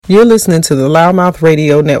You're listening to the Loudmouth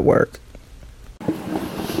Radio Network.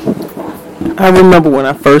 I remember when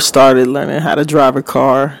I first started learning how to drive a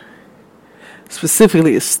car,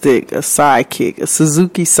 specifically a stick, a sidekick, a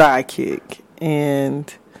Suzuki sidekick,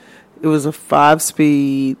 and it was a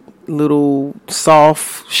 5-speed little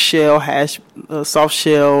soft shell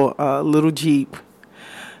little Jeep.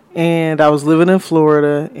 And I was living in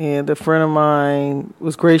Florida, and a friend of mine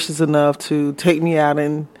was gracious enough to take me out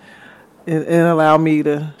and allow me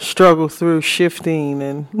to struggle through shifting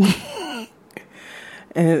and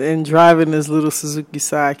and driving this little Suzuki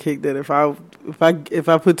sidekick that if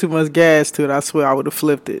I put too much gas to it, I swear I would have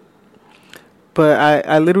flipped it. But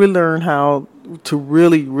I literally learned how to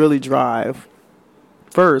really, really drive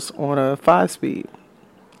first on a 5-speed.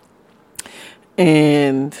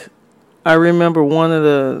 And I remember one of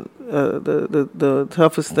the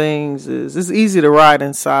toughest things is it's easy to ride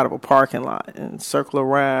inside of a parking lot and circle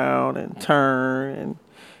around and turn and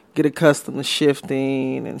get accustomed to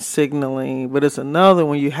shifting and signaling. But it's another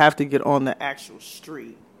when you have to get on the actual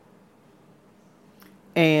street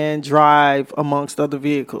and drive amongst other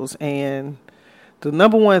vehicles. And the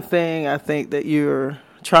number one thing I think that you're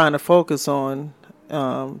trying to focus on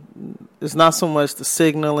is not so much the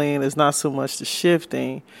signaling, it's not so much the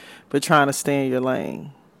shifting, but trying to stay in your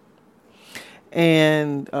lane.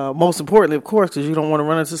 And most importantly, of course, because you don't want to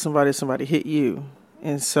run into somebody hit you.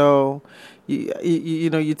 And so,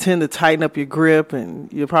 you tend to tighten up your grip, and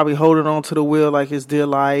you're probably holding on to the wheel like it's dear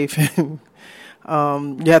life. And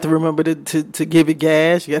you have to remember to give it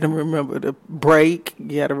gas. You got to remember to brake.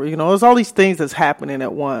 You got to, there's all these things that's happening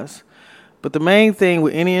at once. But the main thing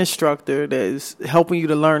with any instructor that is helping you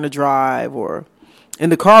to learn to drive or in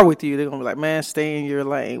the car with you, they're going to be like, man, stay in your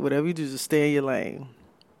lane. Whatever you do, just stay in your lane.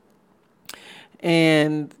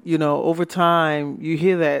 And, over time, you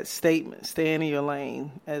hear that statement, stay in your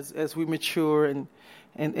lane, as we mature and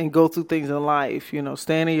go through things in life.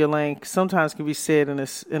 Staying in your lane sometimes can be said in a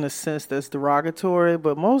sense that's derogatory,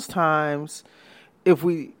 but most times, if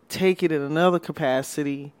we take it in another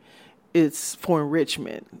capacity, it's for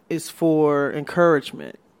enrichment. It's for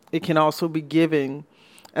encouragement. It can also be given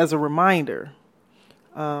as a reminder.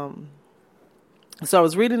 So I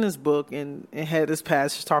was reading this book, and it had this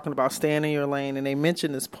passage talking about staying in your lane, and they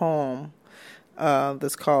mentioned this poem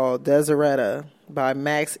that's called Deseretta by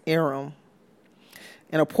Max Eram.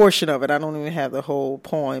 And a portion of it, I don't even have the whole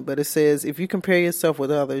poem, but it says, if you compare yourself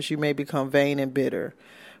with others, you may become vain and bitter.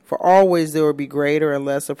 For always there will be greater and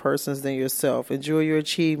lesser persons than yourself. Enjoy your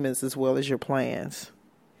achievements as well as your plans.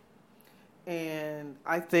 And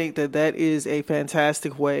I think that is a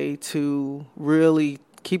fantastic way to really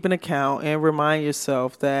keep an account and remind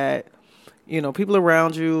yourself that, people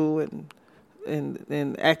around you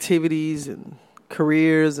and activities and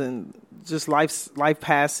careers and just life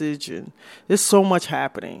passage, and there's so much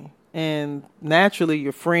happening. And naturally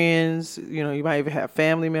your friends, you might even have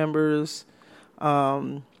family members,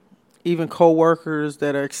 even co-workers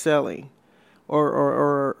that are excelling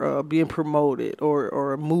or being promoted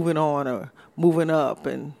or moving on or moving up.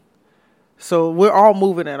 And so we're all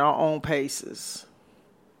moving at our own paces.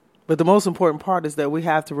 But the most important part is that we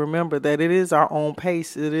have to remember that it is our own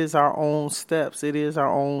pace. It is our own steps. It is our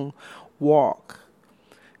own walk.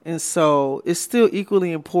 And so it's still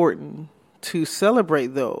equally important to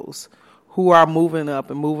celebrate those who are moving up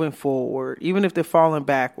and moving forward, even if they're falling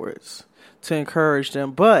backwards, to encourage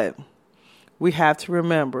them. But we have to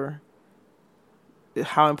remember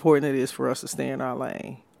how important it is for us to stay in our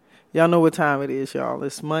lane. Y'all know what time it is, y'all.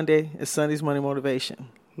 It's Monday. It's Sunday's Money Motivation.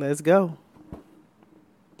 Let's go.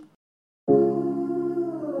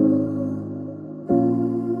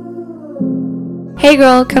 Hey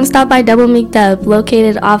girl, come stop by Double McDub,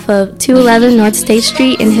 located off of 211 North State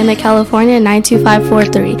Street in Hemet, California,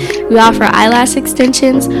 92543. We offer eyelash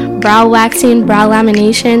extensions, brow waxing, brow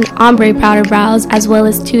lamination, ombre powder brows, as well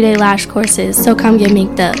as 2-day lash courses, so come get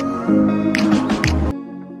McDub.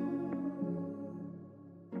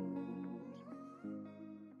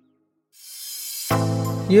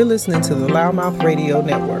 You're listening to the Loudmouth Radio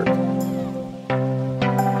Network.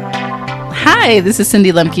 Hi, this is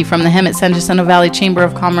Cindy Lemke from the Hemet San Jacinto Valley Chamber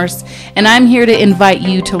of Commerce, and I'm here to invite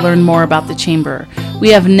you to learn more about the Chamber. We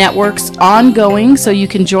have networks ongoing, so you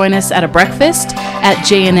can join us at a breakfast at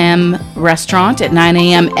J&M Restaurant at 9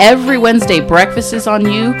 a.m. every Wednesday. Breakfast is on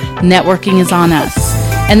you, networking is on us.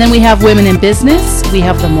 And then we have Women in Business, we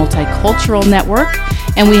have the Multicultural Network,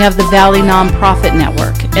 and we have the Valley Nonprofit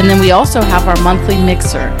Network. And then we also have our monthly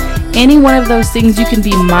mixer. Any one of those things, you can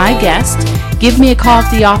be my guest. Give me a call at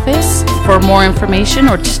the office for more information,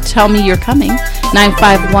 or just tell me you're coming,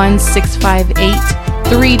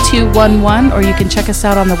 951-658-3211, or you can check us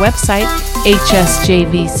out on the website,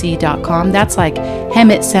 hsjvc.com. That's like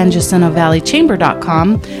HemetSan Jacinto Valley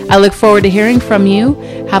Chamber.com. I look forward to hearing from you.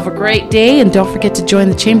 Have a great day, and don't forget to join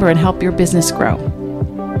the chamber and help your business grow.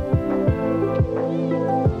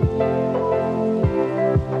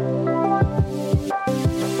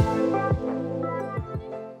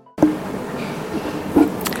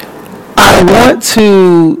 I want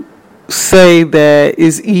to say that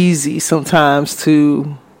it's easy sometimes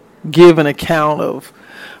to give an account of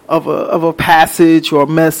a passage or a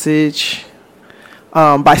message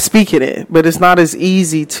by speaking it, but it's not as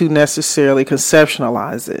easy to necessarily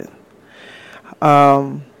conceptualize it.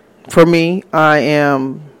 For me, I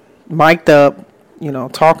am mic'd up,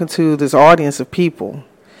 talking to this audience of people,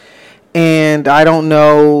 and I don't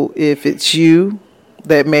know if it's you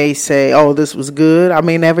that may say, "Oh, this was good." I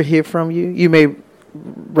may never hear from you. You may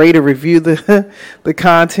rate or review the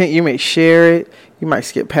content. You may share it. You might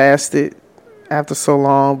skip past it after so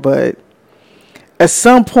long, but at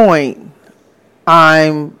some point,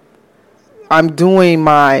 I'm doing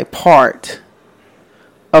my part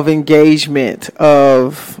of engagement,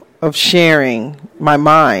 of sharing my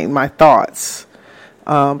mind, my thoughts.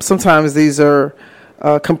 Sometimes these are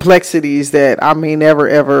complexities that I may never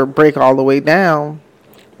ever break all the way down,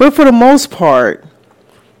 but for the most part,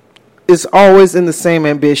 it's always in the same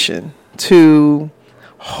ambition to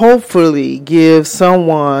hopefully give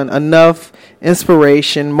someone enough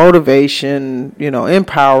inspiration, motivation,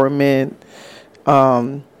 empowerment,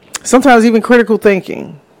 sometimes even critical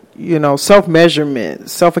thinking, self-measurement,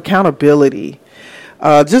 self-accountability,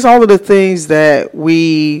 just all of the things that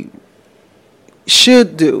we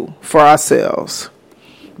should do for ourselves.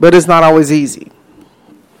 But it's not always easy.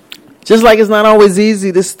 Just like it's not always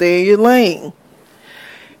easy to stay in your lane.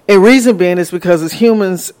 And reason being is because as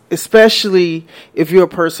humans, especially if you're a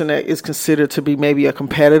person that is considered to be maybe a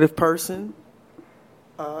competitive person,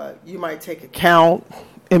 you might take account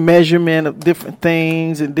and measurement of different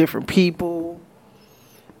things and different people.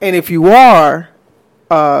 And if you are,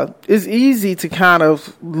 it's easy to kind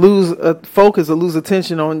of lose focus or lose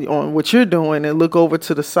attention on what you're doing and look over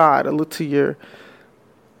to the side or look to your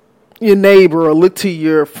neighbor or look to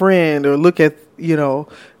your friend or look at,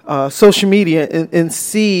 social media and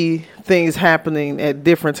see things happening at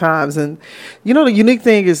different times. And, the unique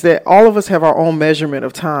thing is that all of us have our own measurement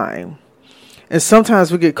of time. And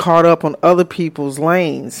sometimes we get caught up on other people's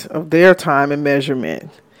lanes of their time and measurement.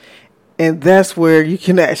 And that's where you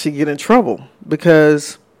can actually get in trouble,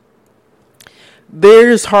 because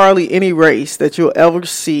there's hardly any race that you'll ever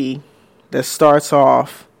see that starts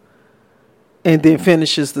off and then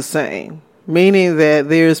finishes the same. Meaning that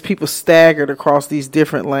there's people staggered across these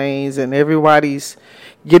different lanes and everybody's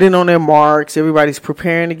getting on their marks. Everybody's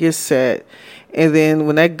preparing to get set. And then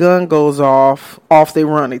when that gun goes off they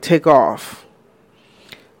run. They take off.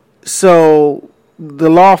 So the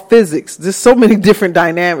law of physics, there's so many different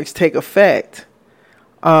dynamics take effect.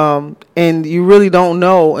 And you really don't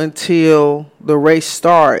know until the race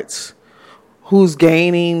starts who's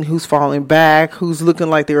gaining, who's falling back, who's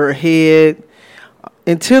looking like they're ahead.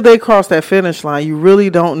 Until they cross that finish line, you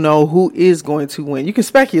really don't know who is going to win. You can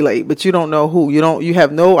speculate, but you don't know who. You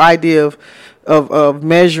have no idea of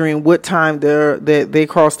measuring what time that they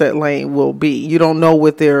cross that lane will be. You don't know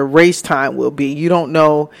what their race time will be. You don't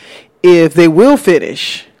know if they will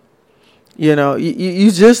finish.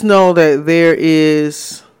 You just know that there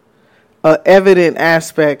is an evident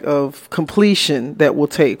aspect of completion that will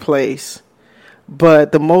take place.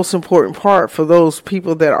 But the most important part for those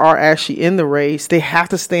people that are actually in the race, they have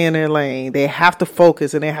to stay in their lane. They have to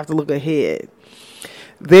focus and they have to look ahead.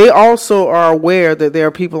 They also are aware that there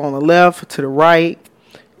are people on the left, to the right,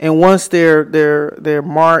 and once their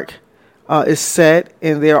mark is set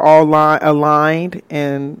and they're all aligned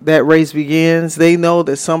and that race begins, they know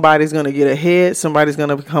that somebody's going to get ahead, somebody's going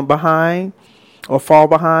to become behind or fall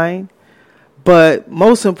behind. But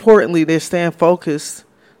most importantly, they're staying focused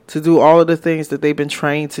to do all of the things that they've been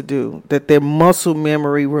trained to do, that their muscle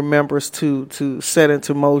memory remembers to set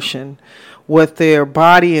into motion, what their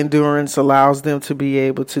body endurance allows them to be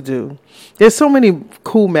able to do. There's so many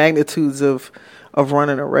cool magnitudes of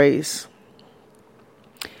running a race.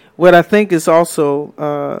 What I think is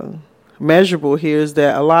also measurable here is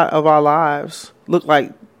that a lot of our lives look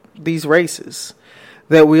like these races,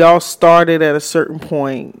 that we all started at a certain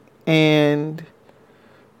point and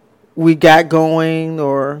we got going,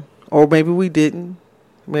 or maybe we didn't.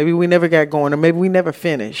 Maybe we never got going, or maybe we never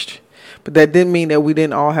finished. But that didn't mean that we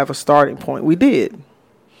didn't all have a starting point. We did.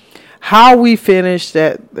 How we finished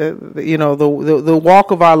that, the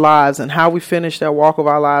walk of our lives, and how we finish that walk of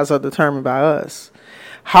our lives are determined by us.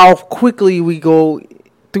 How quickly we go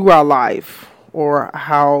through our life, or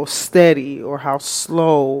how steady or how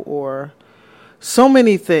slow, or so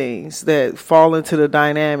many things that fall into the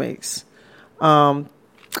dynamics.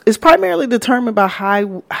 It's primarily determined by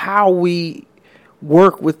how we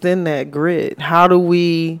work within that grid. How do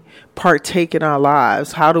we partake in our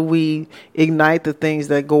lives? How do we ignite the things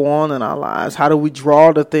that go on in our lives? How do we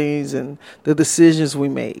draw the things and the decisions we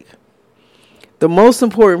make? The most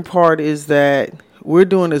important part is that we're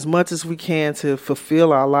doing as much as we can to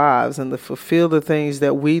fulfill our lives and to fulfill the things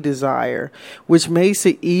that we desire, which makes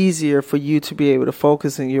it easier for you to be able to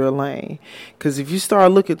focus in your lane. Because if you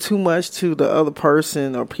start looking too much to the other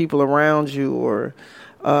person or people around you, or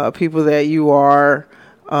people that you are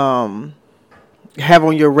have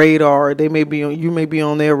on your radar, you may be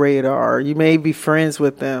on their radar, you may be friends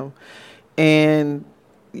with them, and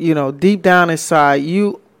deep down inside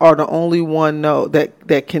you are the only one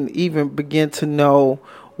that can even begin to know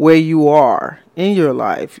where you are in your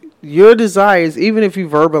life. Your desires, even if you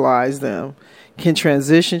verbalize them, can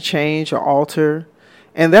transition, change, or alter,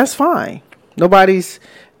 and that's fine. Nobody's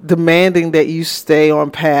demanding that you stay on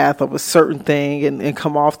path of a certain thing and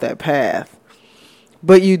come off that path.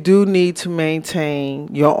 But you do need to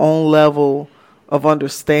maintain your own level of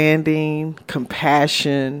understanding,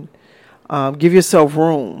 compassion. Give yourself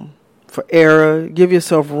room for error. Give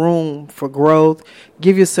yourself room for growth.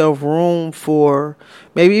 Give yourself room for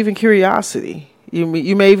maybe even curiosity. You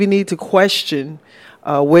may even need to question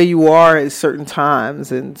where you are at certain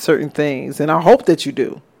times and certain things. And I hope that you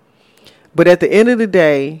do. But at the end of the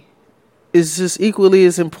day, it's just equally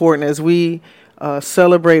as important as we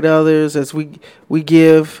celebrate others, as we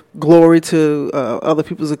give glory to other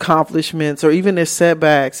people's accomplishments or even their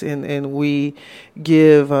setbacks, and we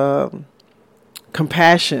give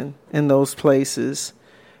compassion in those places.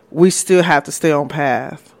 We still have to stay on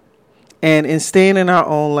path. And in staying in our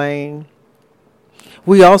own lane,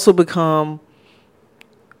 we also become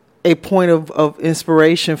a point of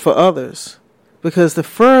inspiration for others. Because the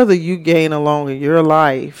further you gain along in your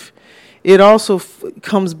life, it also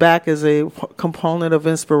comes back as a component of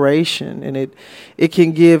inspiration, and it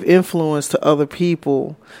can give influence to other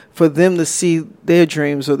people for them to see their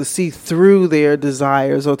dreams or to see through their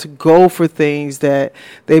desires or to go for things that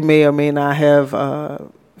they may or may not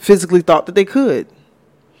have physically thought that they could.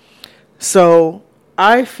 So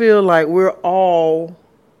I feel like we're all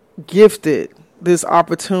gifted this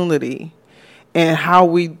opportunity, and how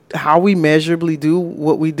we measurably do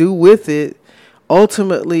what we do with it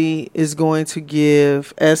ultimately is going to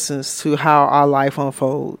give essence to how our life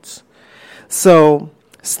unfolds. So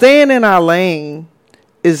staying in our lane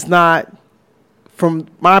is not, from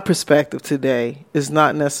my perspective today, is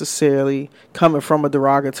not necessarily coming from a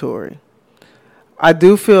derogatory. I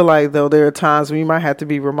do feel like, though, there are times when you might have to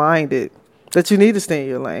be reminded that you need to stay in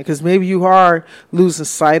your lane, because maybe you are losing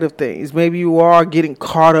sight of things. Maybe you are getting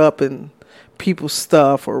caught up in people's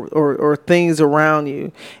stuff or things around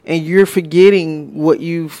you, and you're forgetting what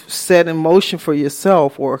you've set in motion for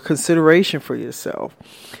yourself or consideration for yourself.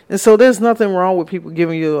 And so there's nothing wrong with people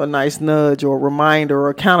giving you a nice nudge or reminder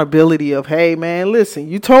or accountability of, hey man, listen,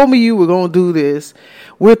 you told me you were going to do this.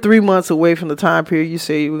 We're 3 months away from the time period you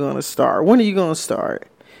say you were going to start. When are you going to start?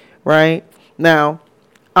 Right? Now,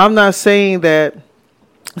 I'm not saying that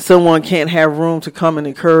someone can't have room to come and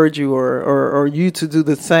encourage you or you to do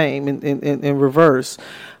the same in reverse.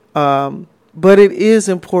 But it is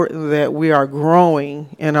important that we are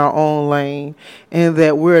growing in our own lane, and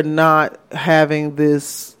that we're not having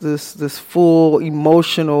this full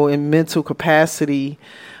emotional and mental capacity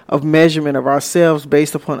of measurement of ourselves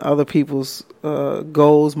based upon other people's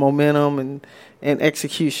goals, momentum, and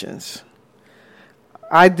executions.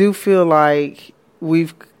 I do feel like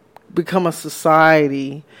we've become a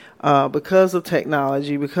society because of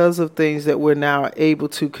technology, because of things that we're now able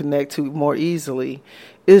to connect to more easily.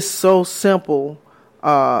 It's so simple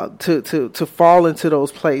to fall into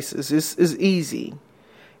those places. It's easy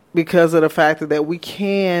because of the fact that we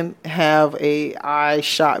can have a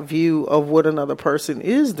eye-shot view of what another person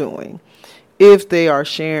is doing if they are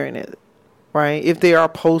sharing it, right? If they are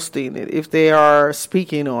posting it, if they are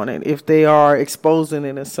speaking on it, if they are exposing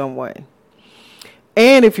it in some way.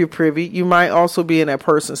 And if you're privy, you might also be in that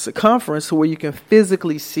person's circumference where you can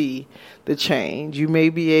physically see the change. You may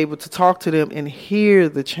be able to talk to them and hear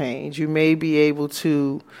the change. You may be able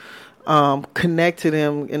to connect to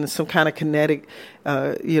them in some kind of kinetic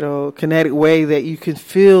way that you can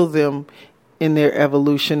feel them in their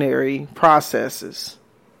evolutionary processes.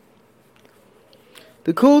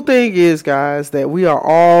 The cool thing is, guys, that we are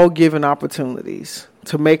all given opportunities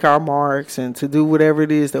to make our marks and to do whatever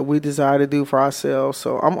it is that we desire to do for ourselves.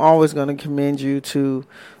 So I'm always going to commend you to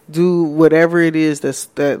Do whatever it is that's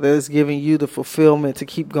giving you the fulfillment to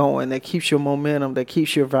keep going, that keeps your momentum, that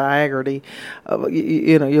keeps your vitality,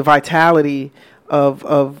 your vitality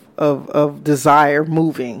of desire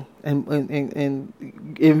moving and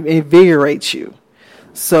invigorates you.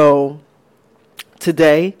 So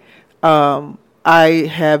today, I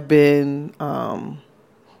have been,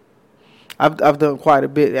 I've done quite a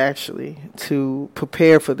bit actually to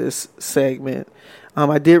prepare for this segment.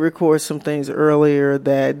 I did record some things earlier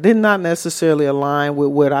that did not necessarily align with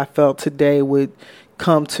what I felt today would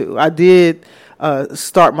come to. I did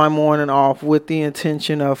start my morning off with the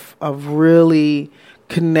intention of really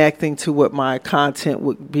connecting to what my content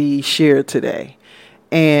would be shared today.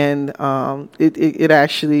 And it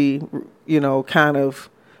actually, kind of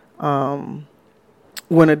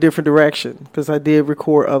went a different direction, because I did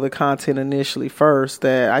record other content initially first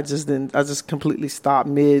that I just completely stopped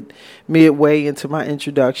midway into my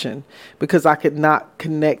introduction, because I could not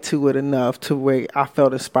connect to it enough to where I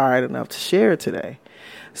felt inspired enough to share it today.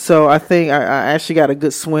 So I think I actually got a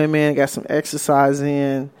good swim in, got some exercise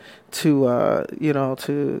in to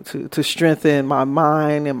strengthen my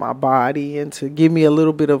mind and my body, and to give me a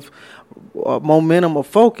little bit of momentum of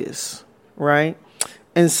focus, right?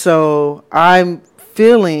 And so I'm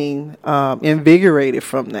feeling invigorated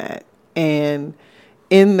from that. And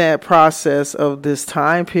in that process of this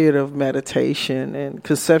time period of meditation and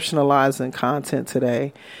conceptualizing content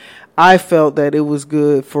today, I felt that it was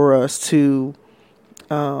good for us to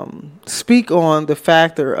speak on the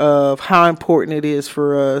factor of how important it is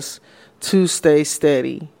for us to stay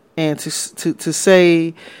steady, and to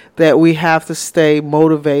say that we have to stay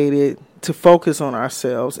motivated to focus on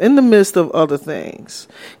ourselves in the midst of other things,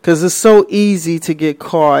 because it's so easy to get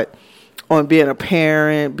caught on being a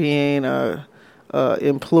parent, being a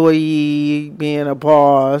employee, being a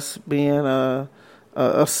boss, being a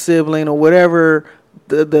sibling, or whatever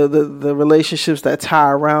the relationships that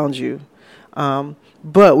tie around you.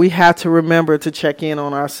 But we have to remember to check in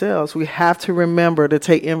on ourselves. We have to remember to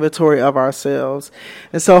take inventory of ourselves.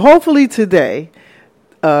 And so hopefully today,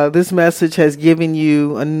 this message has given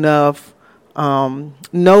you enough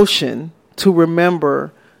notion to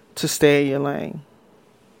remember to stay in your lane,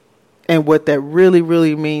 and what that really,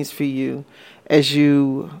 really means for you as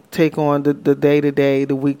you take on the day-to-day,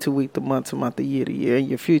 the week-to-week, the month-to-month, the year-to-year, and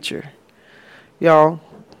your future. Y'all,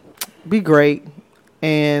 be great.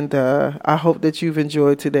 And I hope that you've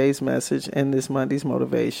enjoyed today's message and this Monday's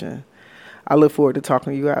motivation. I look forward to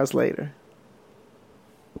talking to you guys later.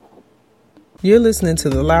 You're listening to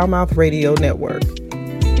the Loudmouth Radio Network.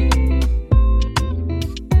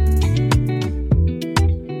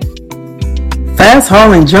 Fast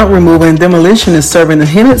hauling, junk removal, and demolition is serving the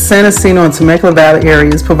Hemet, San Jacinto, and Temecula Valley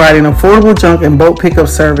areas, providing affordable junk and bulk pickup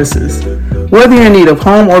services. Whether you're in need of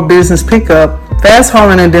home or business pickup, fast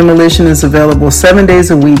hauling and demolition is available 7 days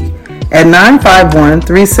a week at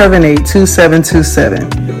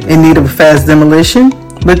 951-378-2727. In need of a fast demolition?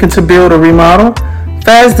 Looking to build or remodel?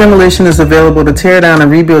 Fast demolition is available to tear down and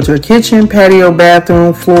rebuild your kitchen, patio,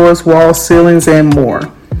 bathroom, floors, walls, ceilings, and more.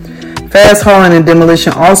 Fast hauling and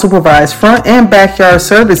demolition also provides front and backyard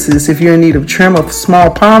services if you're in need of trim of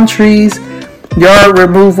small palm trees, yard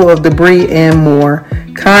removal of debris, and more.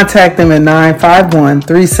 Contact them at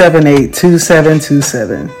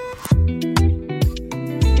 951-378-2727.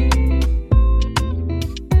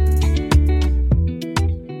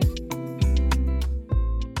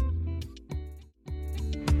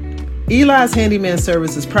 Eli's Handyman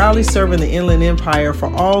Service is proudly serving the Inland Empire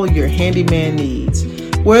for all of your handyman needs.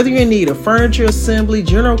 Whether you're in need of furniture assembly,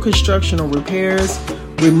 general construction or repairs,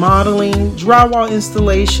 remodeling, drywall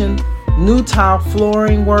installation, new tile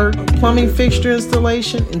flooring work, plumbing fixture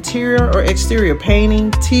installation, interior or exterior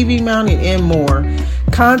painting, TV mounting, and more,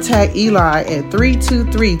 contact Eli at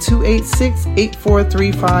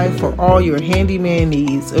 323-286-8435 for all your handyman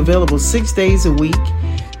needs. Available 6 days a week.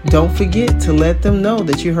 Don't forget to let them know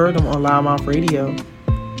that you heard them on Loudmouth Radio.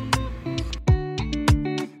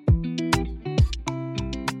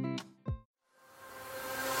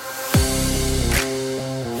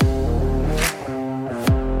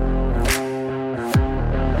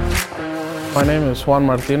 My name is Juan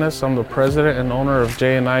Martinez. I'm the president and owner of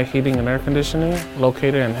J&I Heating and Air Conditioning,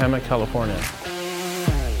 located in Hemet, California.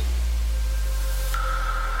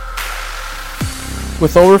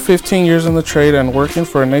 With over 15 years in the trade and working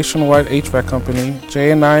for a nationwide HVAC company,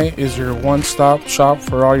 J&I is your one-stop shop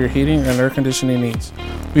for all your heating and air conditioning needs.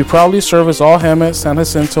 We proudly service all Hemet, San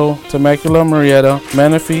Jacinto, Temecula, Murrieta,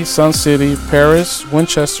 Menifee, Sun City, Paris,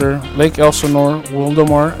 Winchester, Lake Elsinore,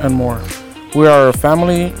 Wildomar, and more. We are a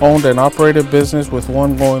family-owned and operated business with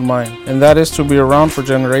one goal in mind, and that is to be around for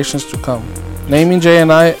generations to come. Naming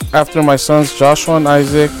J&I after my sons Joshua and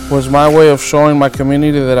Isaac was my way of showing my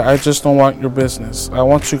community that I just don't want your business. I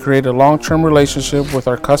want to create a long-term relationship with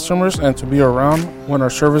our customers and to be around when our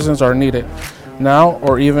services are needed, now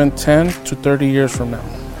or even 10 to 30 years from now.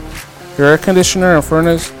 Your air conditioner and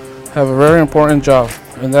furnace have a very important job,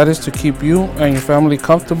 and that is to keep you and your family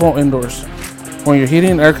comfortable indoors. When your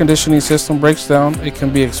heating and air conditioning system breaks down, it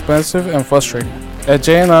can be expensive and frustrating. At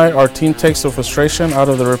J&I, our team takes the frustration out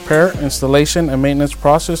of the repair, installation, and maintenance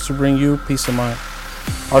process to bring you peace of mind.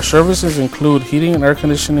 Our services include heating and air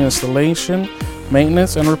conditioning installation,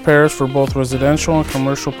 maintenance, and repairs for both residential and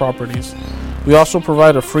commercial properties. We also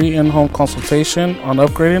provide a free in-home consultation on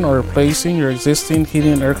upgrading or replacing your existing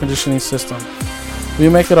heating and air conditioning system. We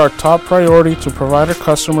make it our top priority to provide our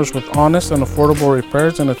customers with honest and affordable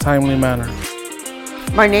repairs in a timely manner.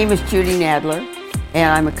 My name is Judy Nadler,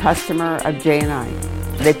 and I'm a customer of J&I.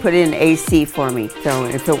 They put in AC for me, so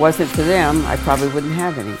if it wasn't for them, I probably wouldn't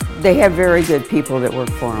have any. They have very good people that work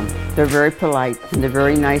for them. They're very polite, and they're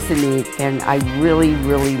very nice and neat, and I really,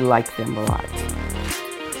 really like them a lot.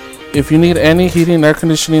 If you need any heating and air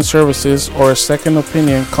conditioning services or a second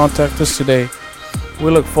opinion, contact us today.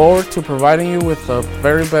 We look forward to providing you with the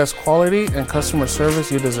very best quality and customer service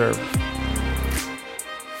you deserve.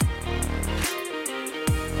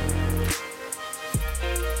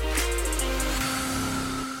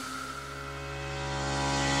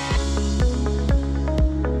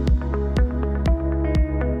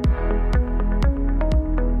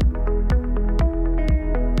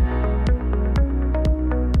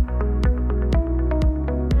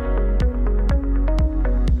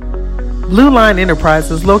 Blue Line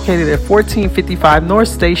Enterprises, located at 1455 North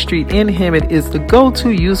State Street in Hemet, is the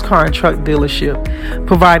go-to used car and truck dealership,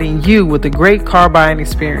 providing you with a great car buying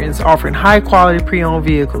experience, offering high-quality pre-owned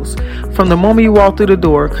vehicles. From the moment you walk through the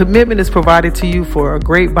door, commitment is provided to you for a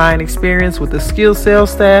great buying experience with a skilled sales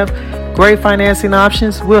staff, great financing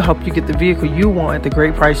options. We'll help you get the vehicle you want at the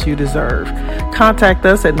great price you deserve. Contact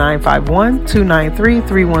us at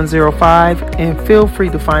 951-293-3105 and feel free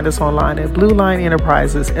to find us online at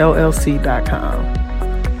BlueLineEnterprisesLLC.com.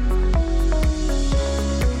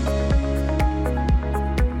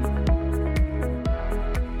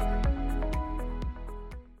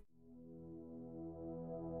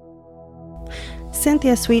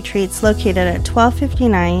 Cynthia Sweet Treats, located at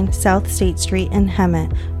 1259 South State Street in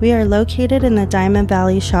Hemet. We are located in the Diamond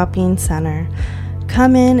Valley Shopping Center.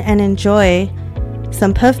 Come in and enjoy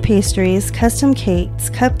some puff pastries, custom cakes,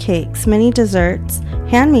 cupcakes, mini desserts,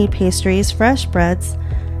 handmade pastries, fresh breads,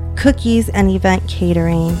 cookies, and event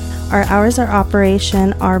catering. Our hours of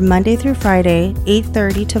operation are Monday through Friday,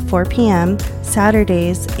 8:30 to 4 p.m.,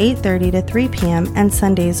 Saturdays, 8:30 to 3 p.m., and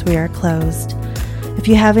Sundays we are closed. If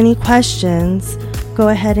you have any questions, go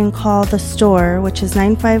ahead and call the store, which is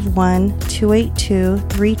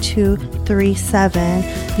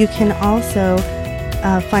 951-282-3237. You can also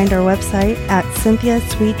find our website at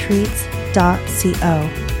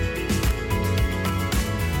cynthiasweettreats.co.